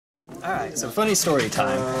Alright, so funny story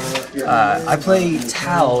time. I play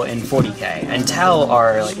Tau in 40k, and Tau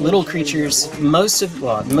are like little creatures, most of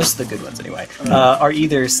the good ones anyway, are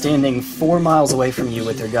either standing 4 miles away from you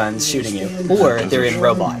with their guns shooting you, or they're in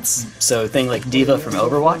robots. So thing like Diva from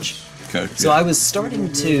Overwatch. Okay. So I was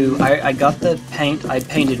starting to, I got the paint, I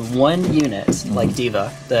painted one unit, like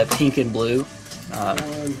Diva, the pink and blue,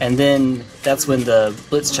 and then that's when the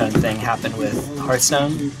Blitzchung thing happened with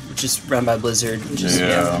Hearthstone, which is run by Blizzard. Which is,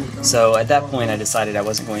 So at that point I decided I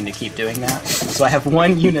wasn't going to keep doing that. So I have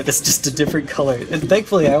one unit that's just a different color. And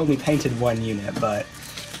thankfully I only painted one unit, but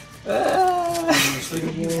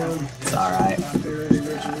it's alright.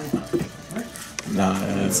 No,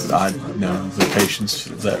 the patience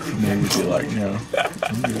that for me would be like, no.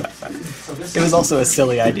 It was also a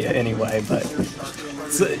silly idea anyway, but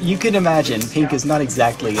so you can imagine pink is not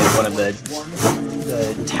exactly in one of the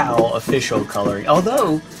Tau official coloring.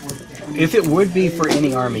 Although, if it would be for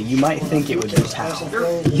any army, you might think it would be Tau.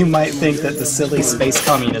 You might think that the silly space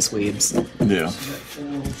communist weebs. Yeah.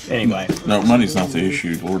 Anyway. No, money's not the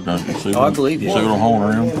issue. Lord doesn't see. I believe you. See what I'm hauling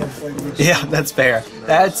around? Yeah, that's fair.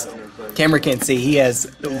 Camera can't see. He has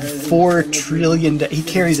 4 trillion. He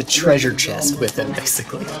carries a treasure chest with him,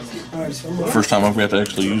 basically. First time I've got to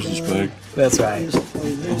actually use this bag. That's right. I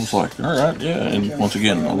was like, all right, yeah. And once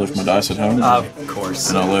again, I left my dice at home. Of course.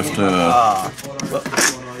 And I left.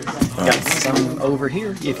 Got some over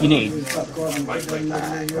here if you need.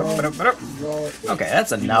 Okay,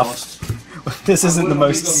 that's enough. This isn't the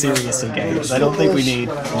most serious of games. I don't think we need.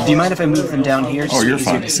 Do you mind if I move them down here? Oh, you're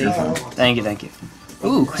fine. You're fine. Thank you, thank you.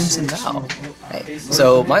 Ooh, Crimson Vow. Hey,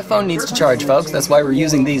 so my phone needs to charge, folks. That's why we're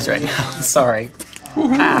using these right now. Sorry.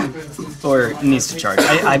 Or it needs to charge.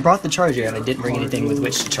 I brought the charger and I didn't bring anything with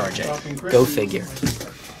which to charge it. Go figure.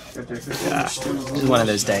 This is one of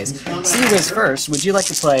those days. Seeing as first, would you like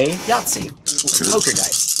to play Yahtzee? Poker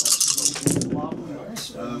dice.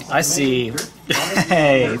 I see.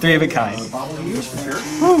 Hey, 3 of a kind.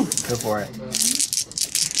 Woo. Go for it.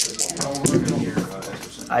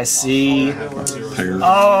 I see.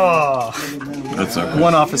 Oh! That's okay.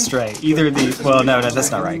 One off a stray. Either of these. Well, no, that's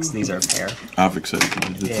not right, because these are a pair. I've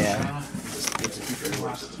accepted it. Yeah.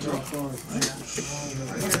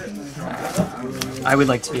 I would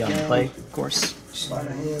like to be on the play, of course. I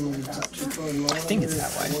think it's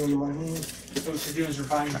that way.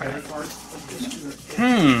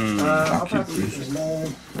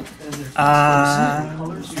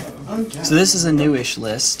 So this is a newish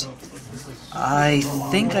list. I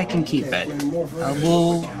think I can keep it.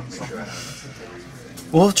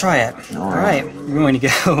 We'll try it. Alright, we're going to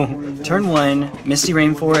go turn 1, Misty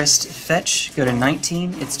Rainforest, fetch, go to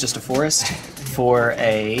 19, it's just a forest, for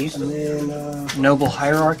a Noble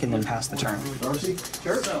Hierarch, and then pass the turn.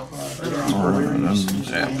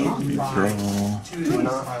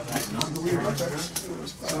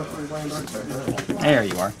 There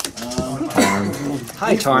you are.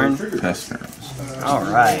 Hi, Tarn. Pass turn.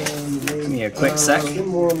 Alright. Give me a quick sec.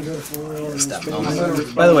 Step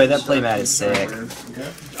moment. By the way, that playmat is sick.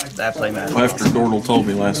 That playmat. After Gordle told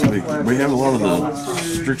me last week, we have a lot of the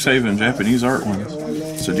Strixhaven Japanese art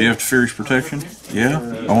ones. So do you have Furious Protection? Yeah?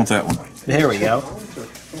 I want that one. There we go.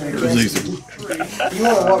 It was easy.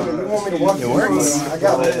 It works.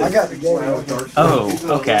 Oh,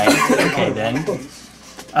 okay. Okay then.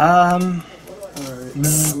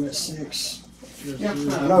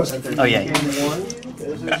 Oh yeah.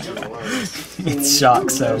 It's shock,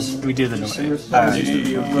 so we do the noise.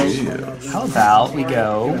 How about we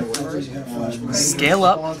go scale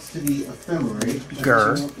up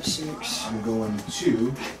Gur.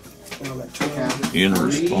 In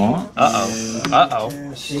response.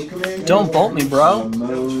 Don't bolt me, bro.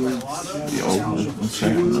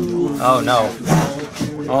 Oh no.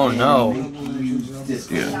 Oh no.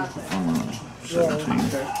 Yeah.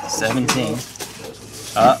 17.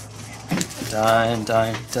 Dun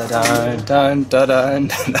dun dun dun dun dun dun.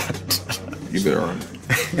 You better run.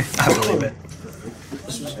 I believe it.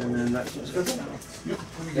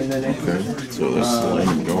 Okay, so this is the lane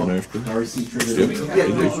I'm going after.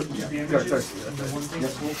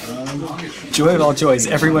 Joy of all joys,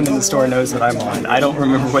 everyone in the store knows what I'm on. I don't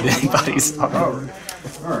remember what anybody's on.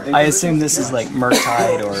 I assume this is like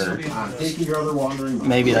Murktide or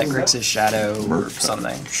maybe like Grixis Shadow or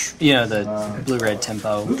something. You know, the blue-red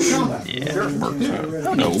tempo. Yeah, Murktide.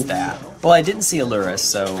 Who needs that? Well, I didn't see Aluris,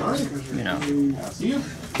 so, you know.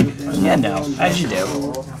 Yeah, no, as you do.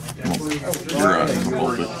 You're right, I'm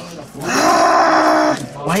hold it.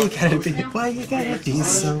 Why you gotta be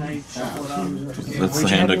so... That's the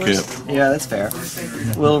hand I kept. Yeah, that's fair.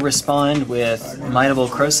 We'll respond with Might of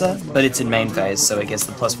Old Krosa, but it's in main phase, so it gets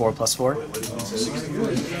the +4/+4.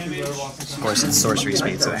 Of course, it's sorcery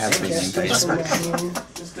speed, so it has to be name phase.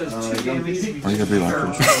 Why you gotta be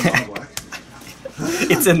like this?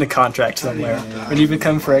 It's in the contract somewhere. When you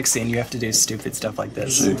become Phyrexian, you have to do stupid stuff like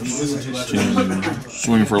this. 6, 10,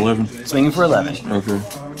 swinging for 11. Swinging for 11. Okay,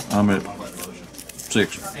 I'm at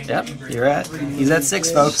 6. Yep, he's at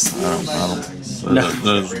 6, folks. That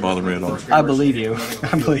doesn't bother me at all. I believe you.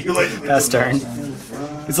 I believe you. That's turn.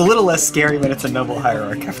 It's a little less scary when it's a Noble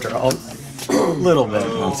Hierarch, after all. A little bit.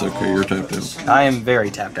 That's okay, you're tapped out. I am very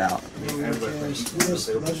tapped out.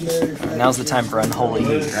 Now's the time for Unholy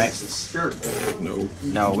Heat, right? No.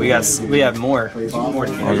 No, we have more to I'll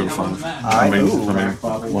do. go 5. Alright, I mean,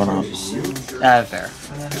 why not? Fair.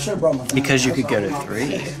 Because you could go to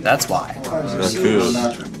 3. That's why. I could.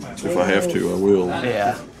 If I have to, I will.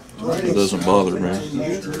 Yeah. It doesn't bother me.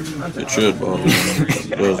 It should bother me.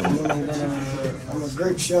 It doesn't. I'm a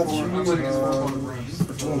great shot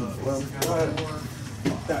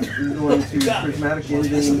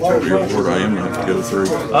Word, I am going to go through.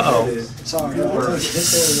 Uh-oh.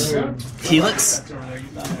 Helix?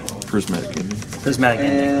 Prismatic ending. Prismatic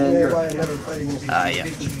ending. Yeah.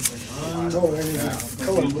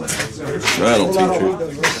 That'll teach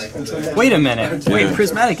you. Wait a minute. Wait, Yeah.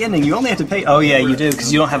 Prismatic ending, you only have to pay... Oh, yeah, you do,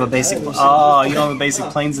 because you don't have a basic... Oh, you don't have a basic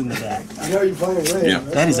planes in the deck. Yeah.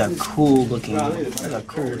 That is a cool looking... That's a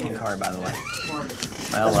cool looking card, by the way.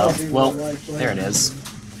 Well, there it is.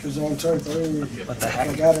 What the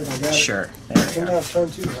heck? Sure. There we go.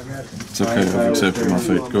 It's okay, I've accepted my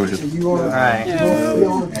fate. Go ahead. Alright.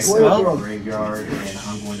 Well,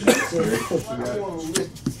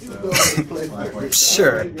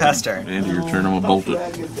 sure, pass turn. And your turn, I'm gonna bolt it.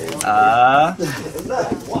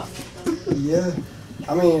 Yeah.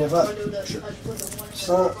 I mean, if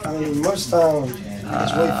most times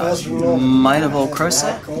it's way faster than that. Might of Old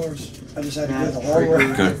Krosa. I just had to get the long way.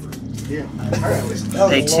 Okay.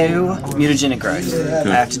 Pay 2, Mutagenic Growth.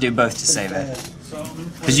 I have to do both to save it.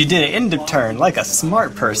 Because you did it end of turn, like a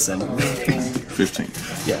smart person. 15.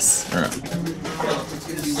 Yes. Alright.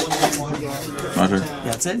 My turn.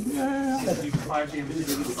 That's it?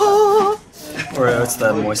 Oh. Or it's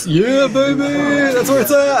the moist. Yeah, baby! That's where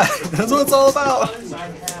it's at! That's what it's all about!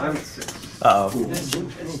 Uh-oh.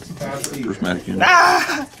 Prismatic ending.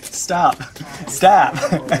 Ah! Stop. Stop.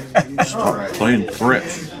 Stop playing threat.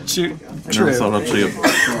 Shoot. I never thought I'd see a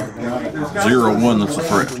 0-1 that's a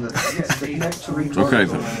threat. It's okay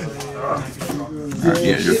though. Alright,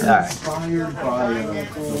 yeah, your turn. Alright.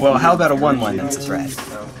 Well, how about a 1-1 that's a threat?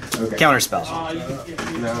 Counterspell.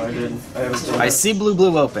 No, I didn't. I see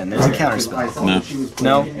blue open. There's a counterspell.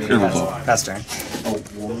 No. No? It was all. Pass turn.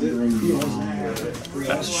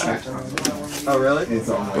 Oh, really?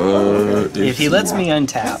 If he lets me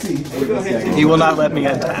untap, he will not let me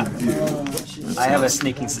untap. I have a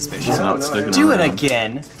sneaking suspicion. Not sticking Do it around.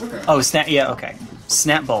 again. Oh, snap. Yeah, okay.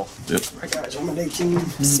 Snap bolt. Yep.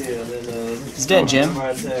 He's dead, Jim.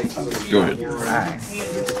 Go ahead. Alright.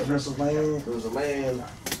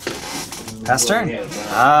 Pass turn.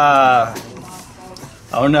 Ah.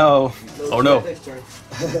 Oh no. Oh no.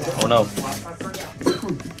 Oh no.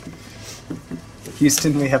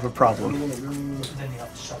 Houston, we have a problem.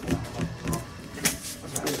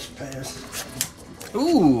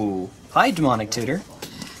 Ooh. Hi, Demonic Tutor.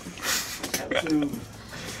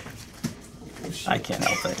 I can't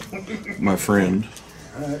help it. My friend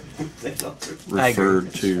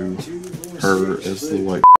referred to her as the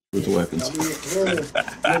white with the weapons.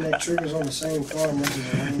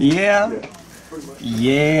 Yeah.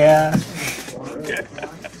 Yeah.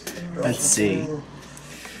 Let's see.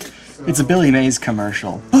 It's a Billy Mays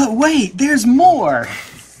commercial. But wait, there's more!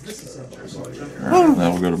 Alright,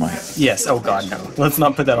 that'll go to my Yes, oh god, no. Let's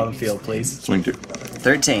not put that on the field, please. swing 2.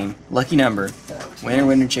 13. Lucky number. Winner,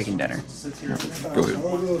 winner, chicken dinner. Go ahead.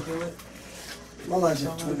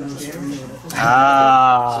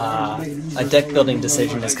 Ah, a deck building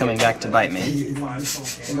decision is coming back to bite me.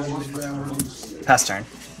 Pass turn.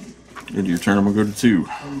 Into your turn, I'm gonna go to 2.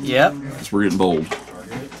 Yep. Because we're getting bold.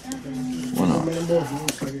 Why not?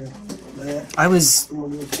 I was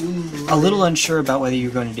a little unsure about whether you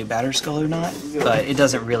were going to do Batterskull or not, but it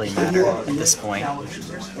doesn't really matter at this point.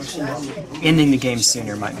 Ending the game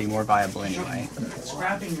sooner might be more viable anyway.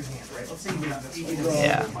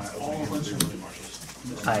 Yeah.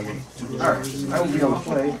 I agree. Alright, I will be on the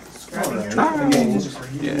play.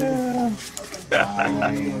 Yeah.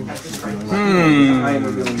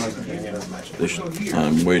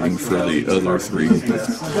 I'm waiting for the other 3,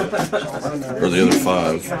 or the other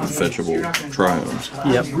 5 fetchable triomes.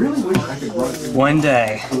 Yep. One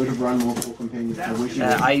day.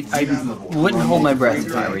 I wouldn't hold my breath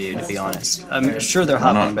if I were you, to be honest. I'm sure they're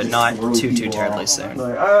hopping, but not too terribly soon.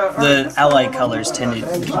 The allied colors tend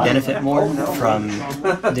to benefit more from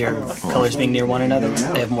their colors being near one another.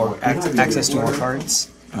 They have more access to more cards.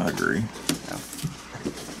 I agree.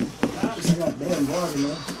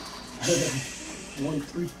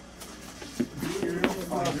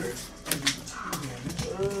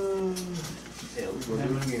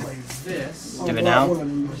 Do it now?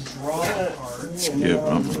 Yep.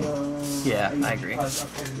 Yeah, I agree.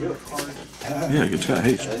 Yeah, it's got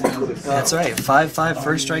haste. That's right. 5/5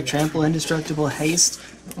 first strike, trample, indestructible, haste.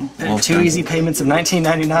 All 2 kinds easy payments of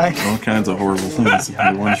 $19.99. All kinds of horrible things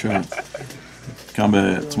in one shot.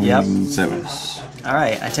 Combat 27. All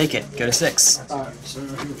right, I take it. Go to 6. I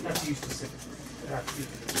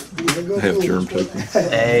have germ token.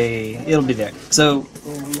 Hey, it'll be there. So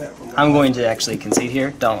I'm going to actually concede here.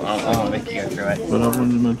 I don't want to make you go through it. But I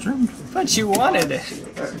wanted my germ. But you wanted it.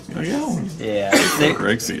 Yeah.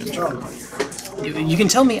 Phyrexian germ. You can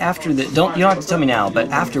tell me after the. You don't have to tell me now, but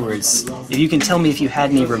afterwards, if you can tell me if you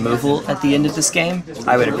had any removal at the end of this game,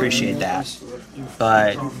 I would appreciate that.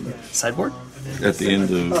 But sideboard. At the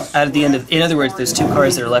end of... in other words, there's 2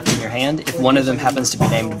 cards that are left in your hand. If one of them happens to be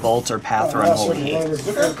named Bolt or Path or Unholy Heat. I'll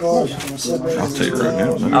tell you right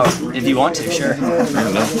now. No. Oh, if you want to, sure. No.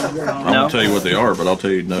 I'm going to tell you what they are, but I'll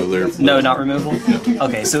tell you no, they're... No, not removal?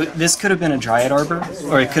 Okay, so this could have been a Dryad Arbor,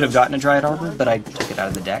 or it could have gotten a Dryad Arbor, but I took it out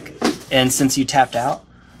of the deck. And since you tapped out,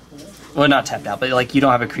 well, not tapped out, but like you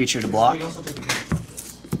don't have a creature to block,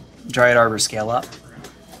 Dryad Arbor scale up.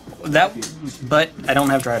 But I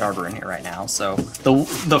don't have Dryad Arbor in here right now, so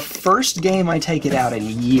the first game I take it out in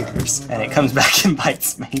years, and it comes back and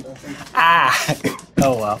bites me. Ah!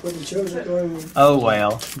 Oh well. Oh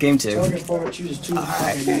well. Game 2.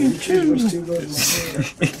 Alright.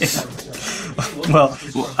 Well,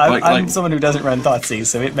 I'm someone who doesn't run Thoughtseize,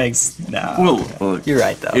 so it makes... No. Well, you're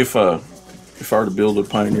right, though. If I were to build a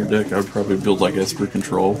Pioneer deck, I would probably build like Esper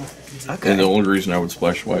Control. Okay. And the only reason I would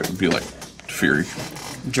splash white would be like Fury.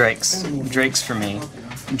 Drakes for me.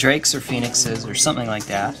 Drakes or Phoenixes or something like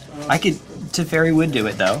that. Teferi would do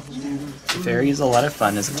it though. Teferi is a lot of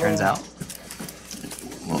fun as it turns out.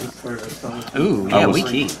 Ooh, yeah, we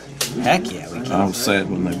keep. Heck yeah, we keep. I was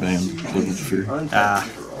sad when they banned Little Fury.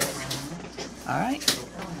 Alright.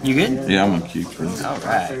 You good? Yeah, I'm gonna keep for this.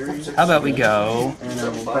 Alright. How about we go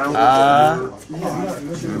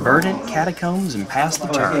Verdant Catacombs and pass the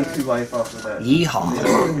turn. Yeehaw.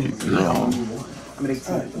 I'm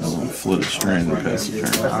gonna Flooded Strand and pass the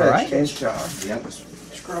turn. Alright.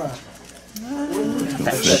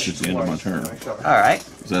 Fetch at the end of my turn. Alright.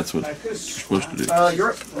 That's what you're supposed to do.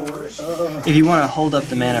 If you want to hold up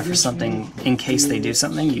the mana for something in case they do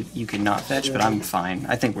something, you can not fetch, but I'm fine.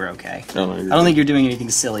 I think we're okay. I don't think you're doing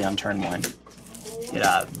anything silly on turn 1. Get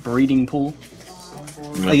a breeding pool.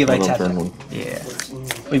 Like if I tap it. Yeah.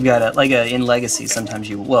 We've got in Legacy, sometimes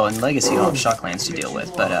in Legacy you'll have shocklands to deal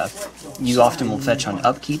with, but you often will fetch on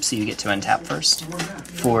upkeep, so you get to untap first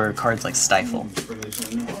for cards like Stifle.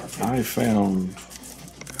 I found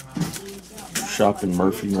shop in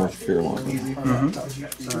Murphy, North Carolina.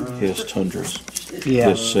 He has tundras. Yeah. He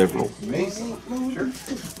has several.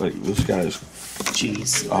 Like this guy's.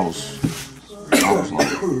 Jeez. I was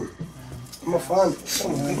like. I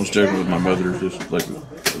was joking with my mother, just like,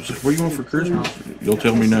 what do you want for Christmas? You'll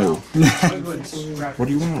tell me no. What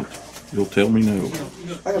do you want? You'll tell me no.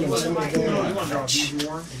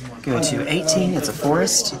 Go to 18, it's a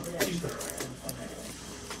forest.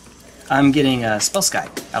 I'm getting a Spell Skite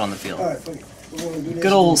out on the field.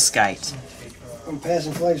 Good old Skite. I'm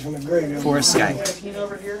passing flags from the grave. Forest Skite.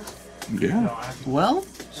 Yeah. Well,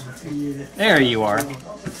 there you are.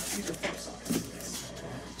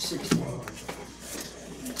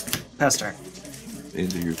 Pass turn.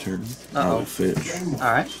 End of your turn. Uh-oh. I'll fetch.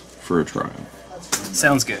 Alright. For a trial.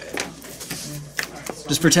 Sounds good.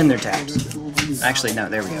 Just pretend they're tapped. Actually, no,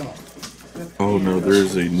 there we go. Oh no,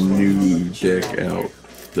 there's a new deck out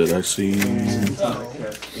that I seen.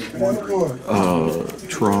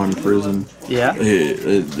 Tron Prison. Yeah?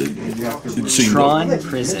 It seemed Tron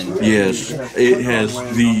Prison. Yes, it has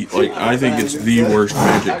I think it's the worst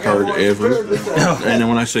Magic card ever. And then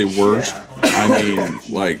when I say worst, I mean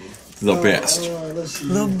like the best.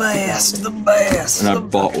 The best, the best. And I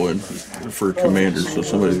bought one for Commander, so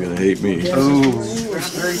somebody's gonna hate me. Ooh.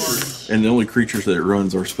 And the only creatures that it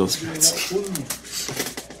runs are spell skites.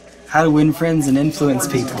 How to win friends and influence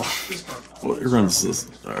people. Well, it runs this,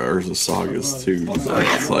 ours is Sagas too. So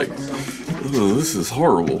it's like, oh, this is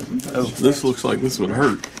horrible. Oh. This looks like this would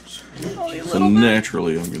hurt. So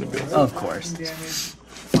naturally, I'm gonna be. Of course.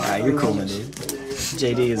 You're cool, my dude.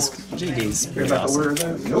 JD's pretty awesome.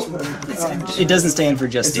 It doesn't stand for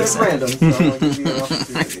just It's decent. random, so I'll give you an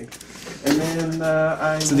opportunity. And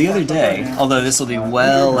then So the other day, although this will be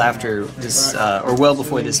well after this, or well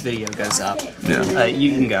before this video goes up, Yeah.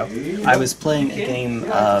 you can go. I was playing a game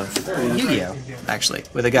of Yu-Gi-Oh! Actually,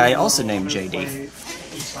 with a guy also named JD.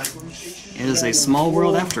 It is a small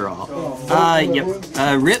world after all. Yep.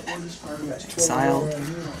 Rip. Exile.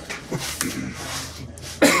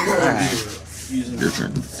 Alright. Your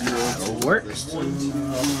turn. That'll work.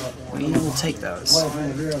 We will take those.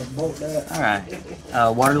 Alright.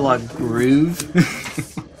 Waterlogged Grove.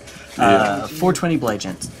 420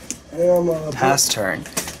 Blighted Agent. Pass turn.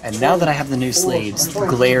 And now that I have the new sleeves,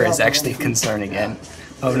 glare is actually a concern again.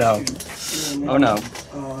 Oh no. Oh no.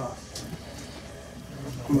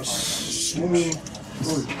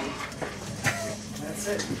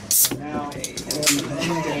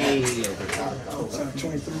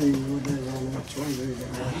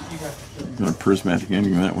 Got a prismatic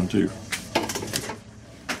ending in that one too.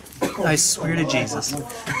 I swear to Jesus.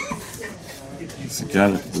 Does he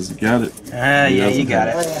got it? Does he got it? Yeah, you got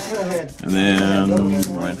it. And then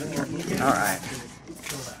land for turn. Alright.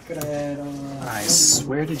 I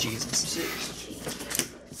swear to Jesus.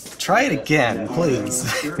 Try it again, please.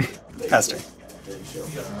 Faster.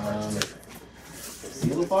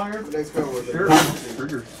 Seal fire? sure.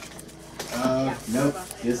 Triggers. Nope.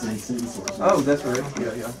 Just instant source. Oh, that's right.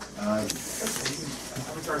 Yeah.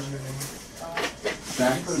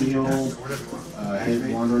 Back seal. His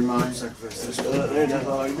wandering mind.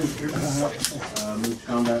 Move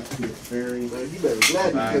combat to the fairy.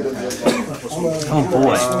 Oh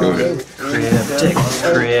boy. Go ahead. Cryptic.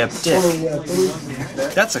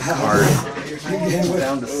 That's a card.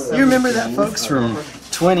 You remember that, folks, from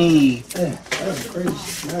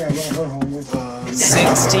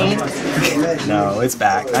 2016? No, it's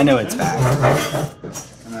back. I know it's back.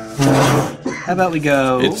 How about we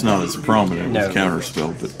go... It's not as prominent No. as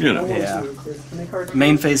Counterspell, but you know. Yeah.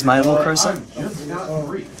 Main phase Might of Old Krosa.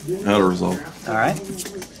 How to resolve. Alright.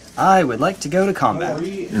 I would like to go to combat.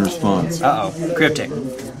 In response. Uh-oh. Cryptic.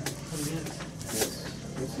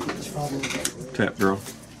 Tap draw.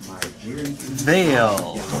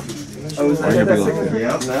 Veil. Oh, is Why you that gotta be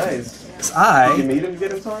that like second? Nice. Did you I meet him to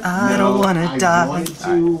get him time? don't want to die. wanted to.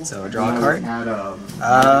 Alright, so draw a card. Had, Yeah.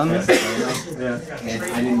 and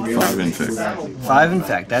I didn't realize 5 infect. 5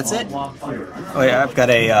 infect, that's it? Oh yeah, I've got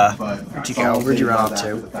a, where'd you go? Where'd you run off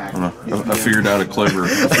to? I figured out a clever.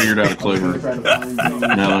 Now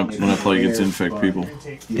that when I play against infect people,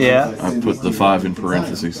 Yeah. I put the 5 in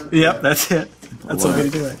parentheses. Yep, that's it. That's what we're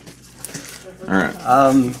gonna do it. All right.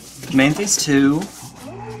 Main phase 2.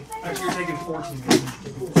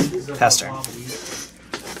 Pass turn.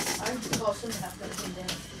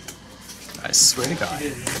 I swear to God.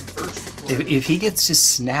 If he gets to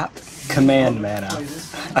snap command mana,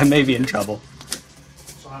 I may be in trouble.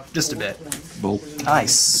 Just a bit. Bolt. I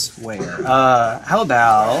swear. How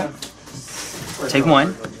about... Take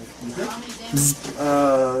 1.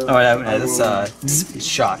 Oh, no, that's,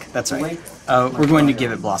 shock. That's right. We're going to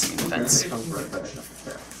give it Blossoming Defense.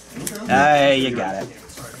 You got it.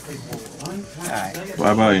 Alright.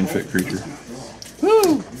 Bye-bye, infect creature.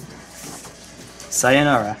 Woo!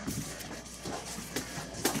 Sayonara.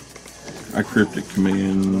 I cryptic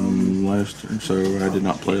command last turn, so I did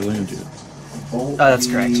not play a land yet. Oh, that's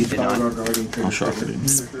correct. You did not. I'll shock it in.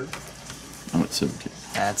 I'm at 17.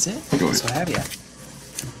 That's it. Go ahead. So have you.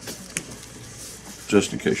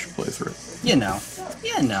 Just in case you play threat. You know.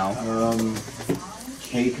 You know.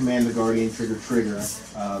 K command the guardian trigger.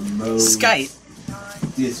 Mode. Skite.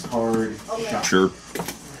 Discard. Shot. Sure.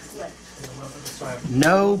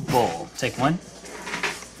 No bull. Take 1.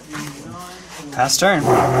 Pass turn.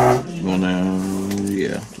 Well, now,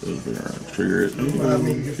 yeah. Trigger it.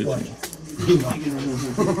 15.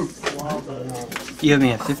 You have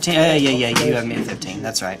me at 15? Yeah, you have me at 15.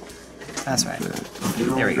 That's right. That's right.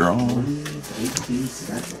 There we go. Draw.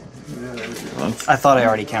 I thought I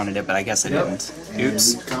already counted it, but I guess I didn't.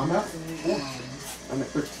 Oops. Combat. I'm at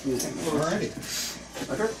 13. Alrighty.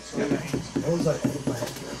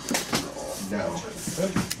 No.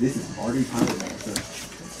 This is already Pyromancer.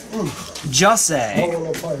 Jose.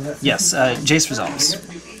 Yes, Jace resolves.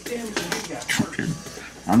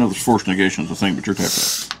 I know there's forced negations a thing, but you're tapped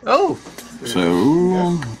out. Oh!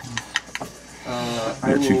 So,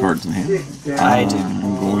 got 2 cards in hand. I do.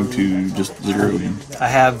 I'm going to just 0 him. I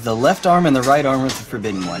have the left arm and the right arm with the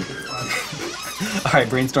forbidden one. Alright,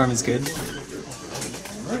 Brainstorm is good.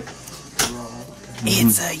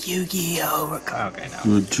 It's a Yu-Gi-Oh! Okay, no.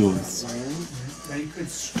 Good choice.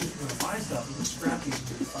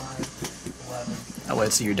 I'll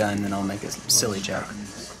wait till you're done, then I'll make a silly joke.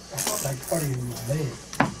 Like part of your name.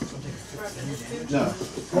 No,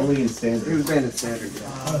 only in standard. He was banned in standard,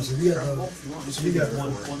 yeah. Oh, so you got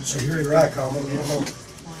one. So you're right, Common. You know,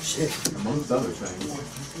 shit. Amongst other things.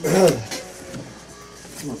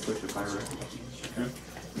 I'm gonna switch to Phyrexian.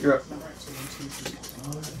 You're up.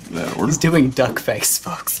 That order. He's doing duck face,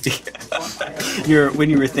 folks. When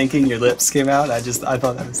you were thinking, your lips came out. I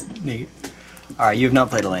thought that was neat. Alright, you have not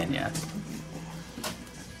played a land yet.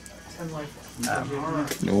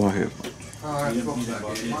 No, I have.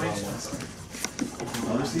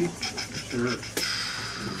 Mercy? Sure.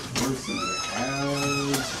 Mercy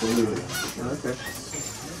has blue. Okay.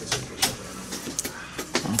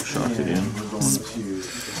 I'll shock it in. We're going to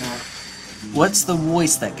attack. What's the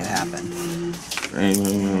voice that could happen?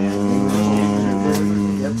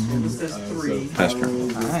 Pass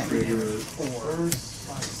turn. Alright.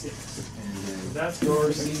 That's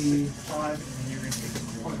yours. 5, and then you're going to take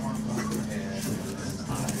 1 arm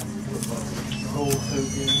gold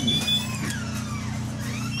token.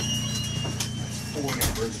 4.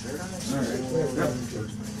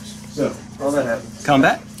 So, All that happens.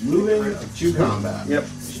 Combat? moving to combat. Yep.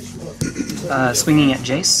 Swinging at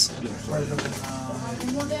Jace.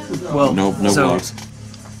 Well, No blocks.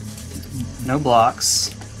 No blocks.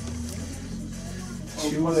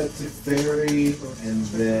 2 at the fairy, and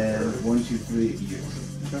then 1, 2, 3 at you.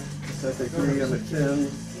 So I take 3, I'm at 10.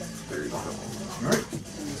 Alright.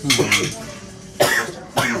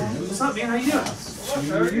 What's up, man? How you doing?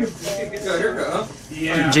 How are you? Good haircut, huh?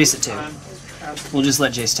 Yeah. Jace at 2. We'll just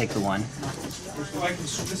let Jace take the 1.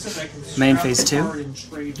 Main phase 2.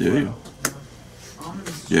 Yeah.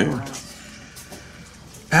 Yeah.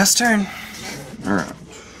 Pass turn. Alright.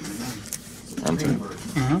 I'm turn.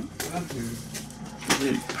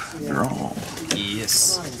 Draw.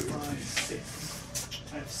 Yes.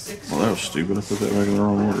 Well, that was stupid. I put that back in the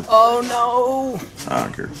wrong order. Oh no! I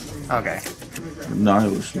don't care. Okay.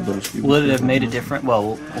 Nihilist. Stupid. Would it have made a difference? Well,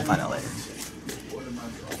 we'll find out later.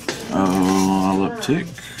 I'll uptick.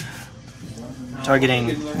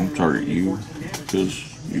 Targeting. I'll target you because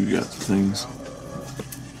you got the things.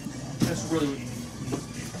 That's really what you need.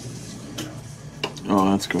 Oh,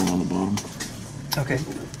 that's going on the bottom. Okay.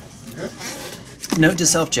 Note to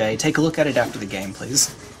self, Jay. Take a look at it after the game,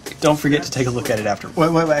 please. Don't forget to take a look at it after.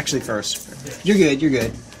 Wait, actually, first. You're good. You're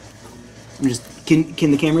good. I'm just. Can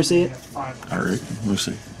the camera see it? I reckon. Let's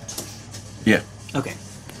see. Yeah. Okay.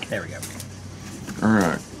 There we go. All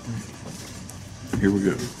right. Here we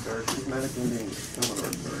go.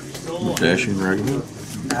 Dashing Ragavan.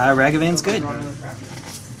 Ragavan's good.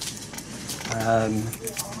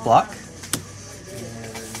 Block.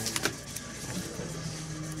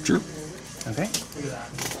 Sure. Okay.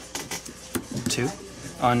 2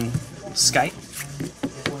 on Skype.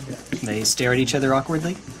 They stare at each other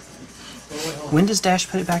awkwardly. When does Dash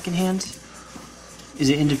put it back in hand? Is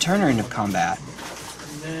it end of turn or end of combat?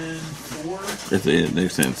 At the end,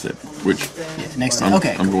 next instance. Which Yeah, next time.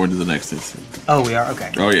 Okay. I'm going to the next instance. Oh, we are?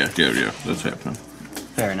 Okay. Oh yeah. That's happening.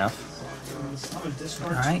 Fair enough.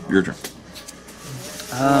 Alright. Your turn.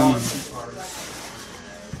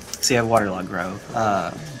 So you have Waterlogged Grove.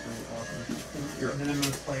 And then I'm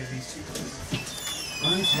going to play these 2 cards.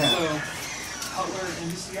 So, Cutler and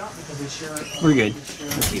Lucia, because they share. We're good.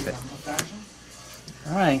 We'll keep it.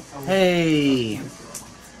 Alright. Hey!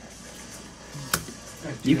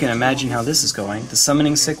 You can imagine how this is going. The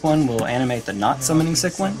summoning sick one will animate the not summoning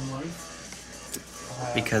sick one.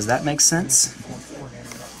 Because that makes sense.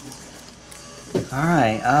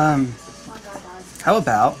 Alright, how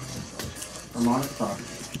about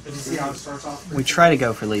we try to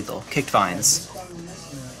go for lethal. Kicked Vines.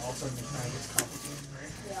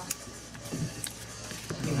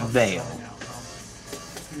 Veil.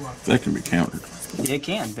 That can be countered. Yeah, it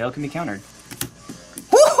can. Veil can be countered.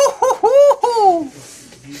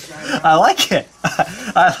 I like it.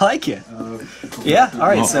 I like it. Yeah,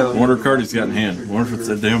 alright, so... Wonder card he's got in hand. Wonder if it's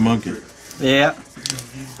that damn monkey. Yeah.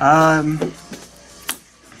 That'll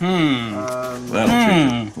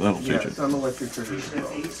teach it. That'll teach Yeah, it. some electric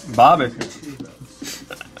triggers. Bobby.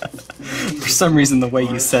 For some reason, the way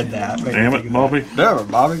you said that. made me Damn think it, of Bobby. that. There,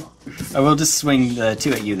 Bobby. I will just swing the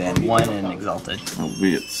 2 at you then. 1 and Exalted. I'll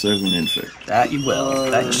be at 7 Infect. That you will.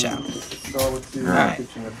 That you shall. Alright.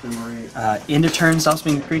 End of turn, stop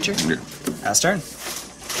being a creature. Yeah. Pass turn.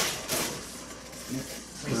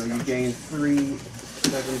 So you gain 3,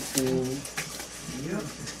 17.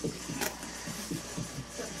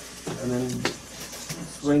 And then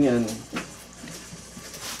swing in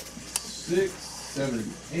 6, 7,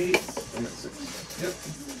 8, and 6. Yep.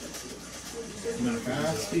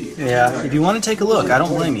 Yeah, if you want to take a look, I don't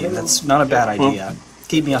blame you. That's not a bad idea.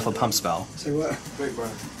 Keep me off a pump spell. Say what?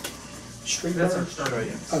 Straight burn?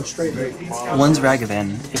 Oh, straight burn. One's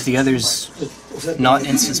Ragavan. If the other's not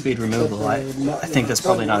instant speed removal, I think that's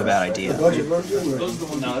probably not a bad idea. Budget runs in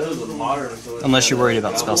there. Unless you're worried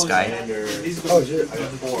about Spell Sky. Oh, is it?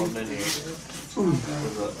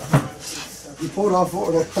 You pulled off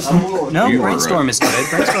four. No, Brainstorm is good.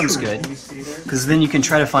 Brainstorm's good. Because then you can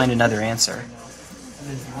try to find another answer.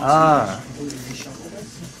 Ah.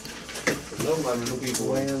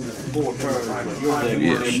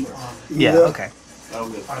 Yes. Yeah, okay.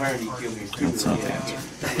 That's not the answer.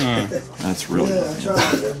 That's really Yeah, I tried.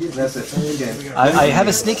 That's it. Okay. I have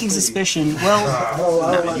a sneaking suspicion. Well, I don't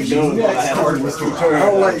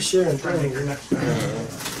like sharing things.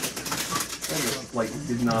 Like,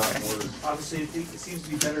 did not work. Obviously, it seems to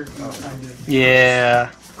be better if you kind of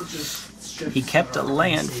yeah. purchase ships. He kept a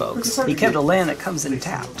land, folks. He kept a land that comes in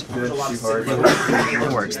tapped. Good, too hard.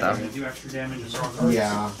 It works, though. Do extra damage and draw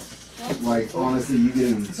Yeah. Like, honestly, you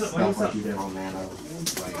didn't stuff like you did on Nano.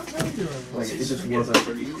 Like, it just wasn't.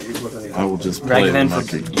 It wasn't. I will just play the Ragavan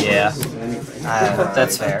monkey. for... Yeah.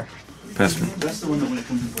 That's fair. Pester. This is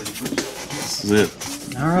it.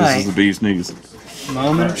 This Alright. is the bee's knees.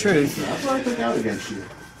 Moment of truth.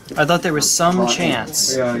 I thought there was some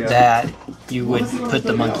chance that you would put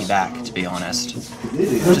the monkey back, to be honest.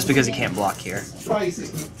 Just because he can't block here.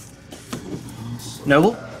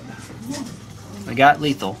 Noble? I got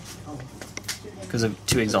lethal. Because of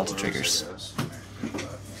 2 Exalted triggers.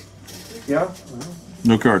 Yeah.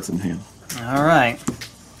 No cards in hand. Alright.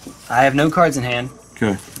 I have no cards in hand.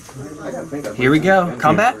 Okay. Here we go.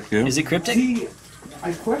 Combat? Yeah. Is it cryptic?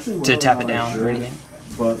 I question To tap it down or anything?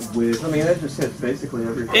 but with I mean, that just hits basically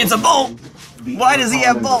everything. It's a bolt! Why does he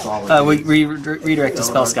have bolt? We redirect to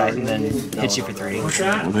Spell Sky and then hit you for 3.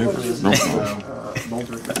 Whatever. No problem.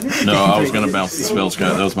 No, I was going to bounce the spell sky.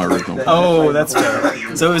 That was my original. Oh, that's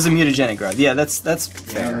fair. So it was a Mutagenic Growth. Yeah, that's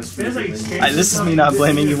fair. This is me not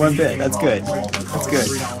blaming you one bit. That's good. That's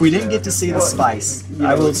good. We didn't get to see the spice.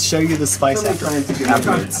 I will show you the spice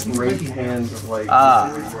afterwards. Great hands of like.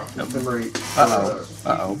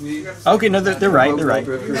 Uh-oh. Okay, no, they're right. They're right.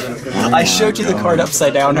 I showed you the card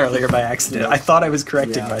upside down earlier by accident. I thought I was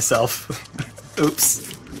correcting myself. Oops.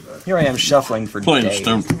 Here I am shuffling for Playing days.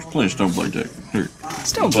 Stoneblade deck. Here.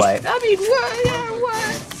 Stoneblade. I mean,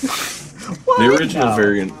 what? The original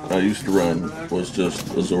variant I used to run was just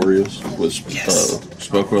Azorius with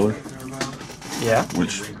Spellqueller, Yeah.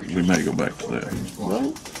 which we may go back to that.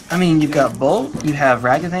 Well, I mean, you've got Bolt, you have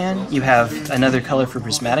Ragavan, you have another color for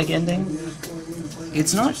Prismatic Ending.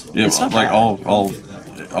 It's not. Yeah, it's not like bad. all,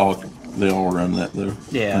 they all run that though.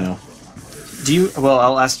 Yeah. You know. Do you? Well,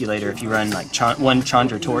 I'll ask you later if you run like one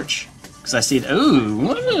Chandra Torch, because I see it.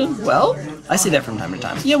 Ooh, well, I see that from time to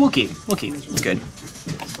time. Yeah, we'll keep. We'll keep. It's good.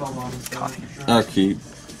 Coffee. I keep.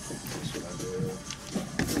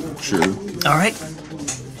 Sure. All right.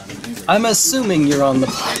 I'm assuming you're on the.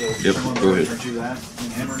 Yep. Go ahead.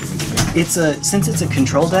 Since it's a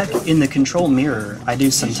control deck, in the control mirror, I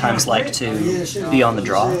do sometimes like to be on the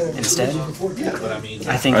draw instead.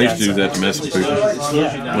 I think I used to do that's that to mess with people.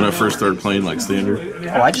 yeah. When I first started playing like standard.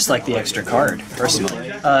 Oh, I just like the extra card,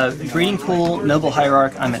 personally. Breeding Pool, Noble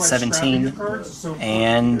Hierarch, I'm at 17.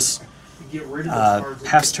 And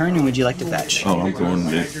half's turn, and would you like to fetch? Oh, I'm going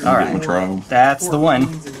to get Alright. my trial. That's the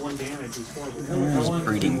one. There's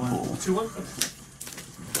Breeding Pool.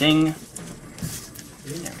 Ding.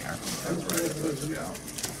 There we are.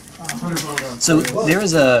 So there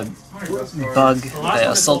is a bug,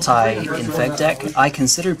 a Sultai Infect deck. I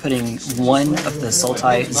considered putting one of the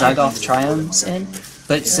Sultai Zagoth Triumphs in,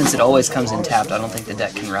 but since it always comes in tapped, I don't think the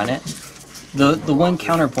deck can run it. The one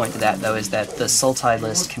counterpoint to that, though, is that the Sultai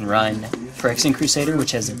list can run Phyrexian Crusader,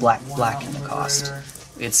 which has black in the cost.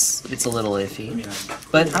 It's a little iffy,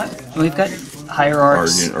 but we've got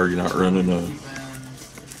Hierarchs. Are you not running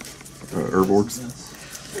Urborgs?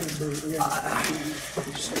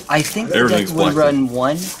 I think the deck Everything's would black. run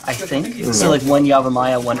one, I think. So like one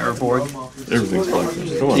Yavimaya, one Urborg. Everything's black.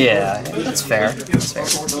 Come on. Yeah, that's fair. That's fair.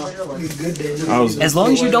 I was As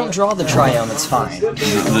long as you don't draw the Triome, it's fine.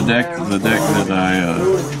 the deck that I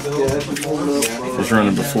was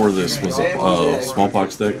running before this was a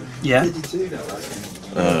smallpox deck. Yeah?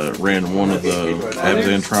 ran one of the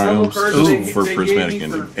Abzan Triumphs for Prismatic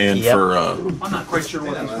Ending and for I'm not quite sure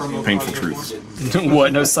what this promo Painful Truths.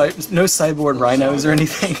 What? No sideboard rhinos or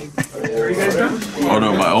anything? Oh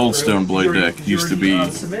no, my old Stoneblade deck used to be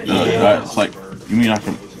it's like you mean I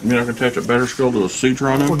can attach a Better Skull to a Siege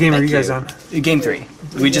Rhino? What game are you guys on? Game 3.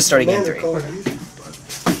 We just started game 3.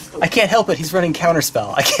 I can't help it. He's running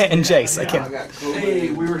Counterspell. I can't. And Jace. I can't.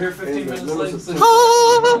 Hey, we were here 15 minutes late.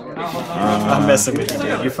 I'm messing with you,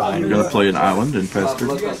 dude. You're fine. You're gonna play an island in Pester.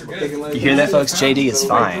 You hear that, folks? JD is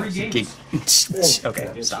fine.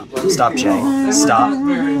 Okay, stop. Stop, Jay. Stop.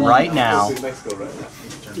 Right now.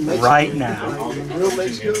 Right now.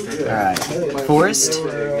 Alright. Forest.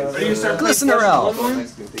 Glistener Elf.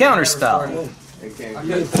 Counterspell.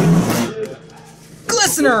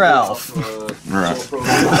 Glistener Elf. Alright.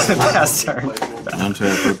 Pass turn.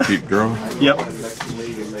 Untap, repeat, draw. Yep.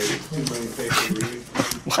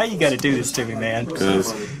 Why you gotta do this to me, man?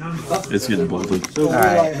 Because it's getting bolted.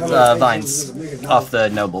 Alright. Vines. Off the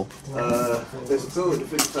Noble. I'm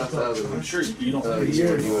sure you don't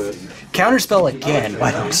Counterspell again.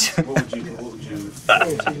 Why don't you?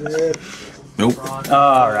 Nope.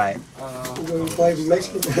 Alright. Go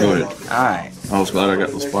ahead. Alright. I was glad I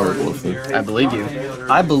got the Spider Bluff there. I believe you.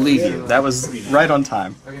 I believe you. That was right on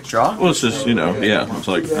time. Draw? Well, it's just, yeah, it's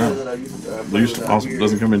like, least awesome,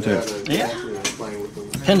 doesn't come in tap. Yeah.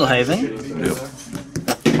 Pendelhaven. Yep.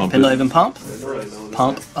 Pump Pendelhaven pump.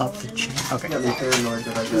 Pump up the chain. Okay.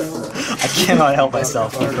 I cannot help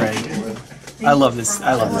myself, my friend. I love this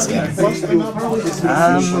game.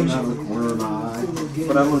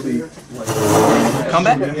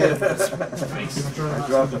 Combat?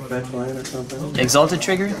 Exalted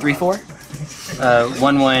trigger, 3/4.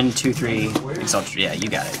 1/1, 2/3. Exalted. Yeah, you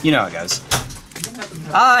got it. You know how it goes.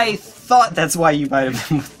 I thought that's why you might have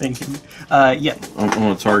been thinking. Yeah. I'm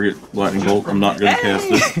gonna target Lightning Bolt. I'm not gonna cast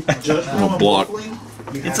it. I'm gonna block.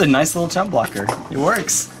 It's a nice little chump blocker. It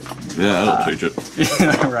works. Yeah, I don't change it.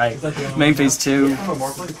 Right. Main phase 2,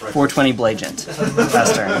 420 Blagent.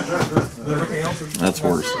 Fast turn. That's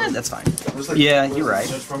worse. That's fine. Yeah, you're right.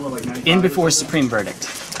 In before Supreme Verdict.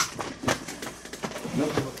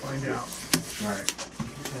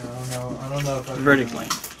 Verdict lane.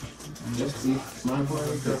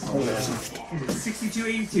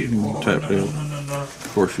 6282. Tap failed.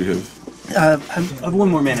 Of course you have. I have one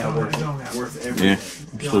more mana over. Yeah.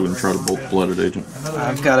 I'm still gonna try to bolt Blighted Agent.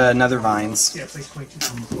 I've got another Vines. There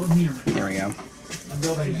we go.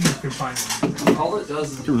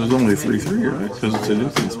 There's only a 3/3, right? Because it's an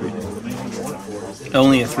instant speed.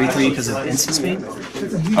 Only a 3/3 because of instant speed?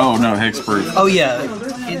 Oh no, hexproof. Oh yeah,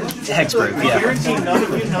 hexproof, yeah.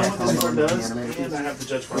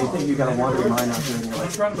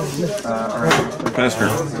 Faster.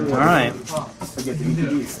 Alright.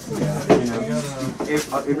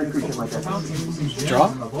 Draw?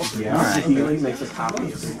 Alright.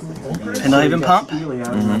 Pendelhaven pump?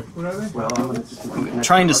 I'm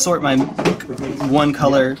trying to sort my 1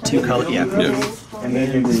 color, 2 color, yeah.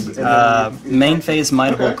 Main phase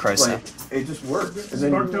Might of Old Krosa. It just works.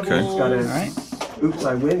 Okay. Alright. Oops,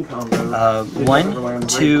 I win combo. 1,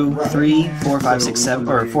 2, 3, 4, 5, 6, 7,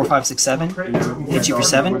 or 4, 5, 6, 7. Hit you for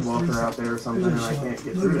 7.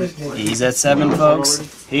 He's at 7, folks.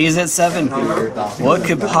 He's at 7. What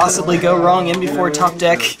could possibly go wrong in before top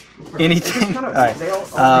deck? Anything? Alright.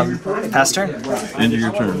 Pass turn? End of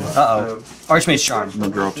your turn. Uh-oh. Archmage's Charm. I'm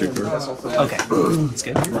gonna draw 2 cards. Okay. That's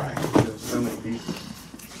good.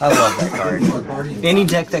 I love that card. Any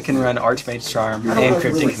deck that can run Archmage's Charm and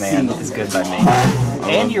Cryptic Command is good by me.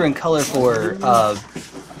 And you're in color for the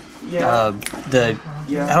I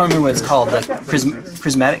don't remember what it's called. The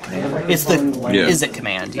prismatic command. It's the Is it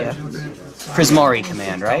command? Yeah. Prismari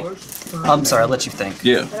command, right? I'm sorry, I'll let you think.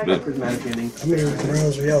 Yeah. But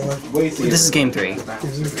This is game 3.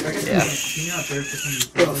 Yeah.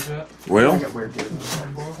 well,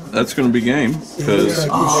 that's going to be game because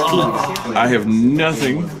I have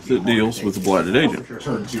nothing that deals with the Blighted Agent.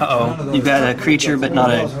 Uh-oh. You've got a creature, but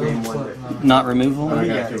not removal?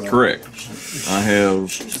 Correct. I have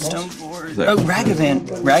Stoneblade. Oh, Ragavan.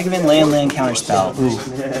 Ragavan land counterspell. Ooh.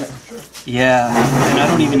 Yeah, and I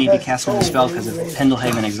don't even need to cast another spell because of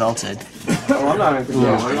Pendelhaven Exalted. I'm not even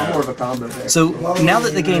more of a combo. So, now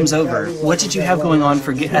that the game's over, what did you have going on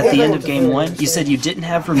for at the end of game 1? You said you didn't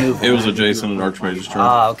have removal. it was a Jason and Archmage's turn.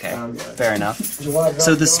 Ah, okay. Fair enough.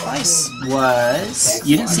 So the spice was...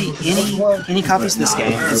 You didn't see any copies this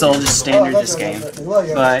game. It's all just standard this game.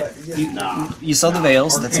 But you saw the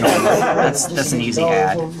Veils. That's normal. That's an easy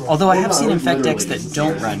add. Although I have seen Infect decks that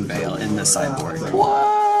don't run Veil in the sideboard.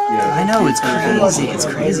 What? I know, it's crazy. It's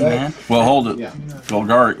crazy, man. Well, hold it.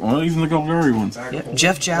 Golgari. Well, even the Golgari ones. Yeah.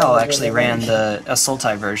 Jeff Jao actually ran the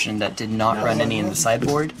Sultai version that did not run any in the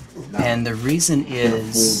sideboard. And the reason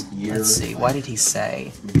is, let's see, why did he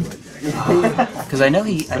say? Because I know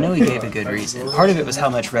he gave a good reason. Part of it was how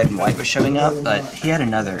much red and white was showing up, but he had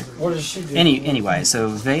another. Anyway, so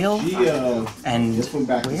Veil, and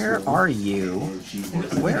where are you?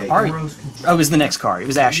 Where are you? Oh, it was the next card. It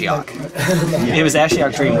was Ashiok. It was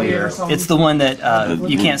Ashiok Dreamweaver. It's the one that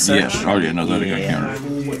you can't search. Yeah, I already know that I got countered.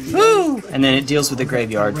 Woo! And then it deals with the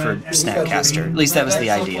graveyard for Snapcaster. At least that was the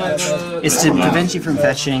idea. It's to prevent you from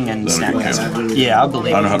fetching and Snapcaster. Yeah, I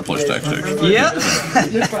believe it. I know how to play stack sticks. Yeah.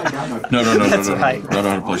 No. That's right. I don't know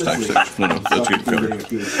how to play stack sticks. No, that's getting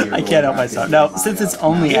covered. I can't help myself. Now, since it's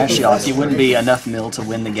only Ashiok, it wouldn't be enough mill to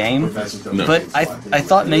win the game. No. But I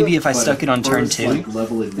thought maybe if I stuck it on turn 2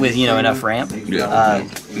 with, you know, enough ramp,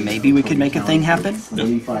 maybe we could make a thing happen. No.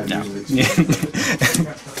 No.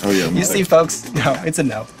 Oh yeah. You see, folks? No, it's a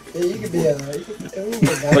no. Yeah, you could be a...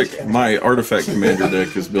 Like, my artifact commander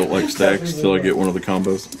deck is built like stacks till I get one of the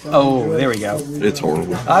combos. Oh, there we go. It's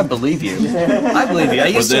horrible. I believe you. I believe you. I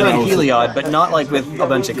used to then I run was- Heliod, but not like with a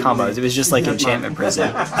bunch of combos. It was just like Enchantment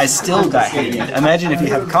Prison. I still got hated. Imagine if you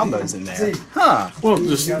have combos in there. Huh. Well,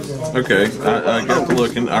 just okay. I got to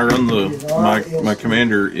looking. I run my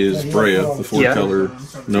commander is Brea, the 4-color,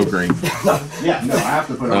 no green. Yeah, no, I have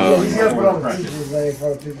to put it on.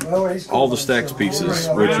 All the stacks pieces,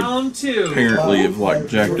 which Round 2. apparently have like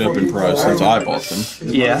jacked up in price since I bought them.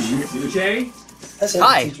 Yeah. Jay,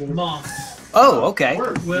 Hi. Mom, Oh, okay.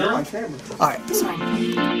 Will, Alright,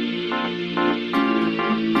 sorry.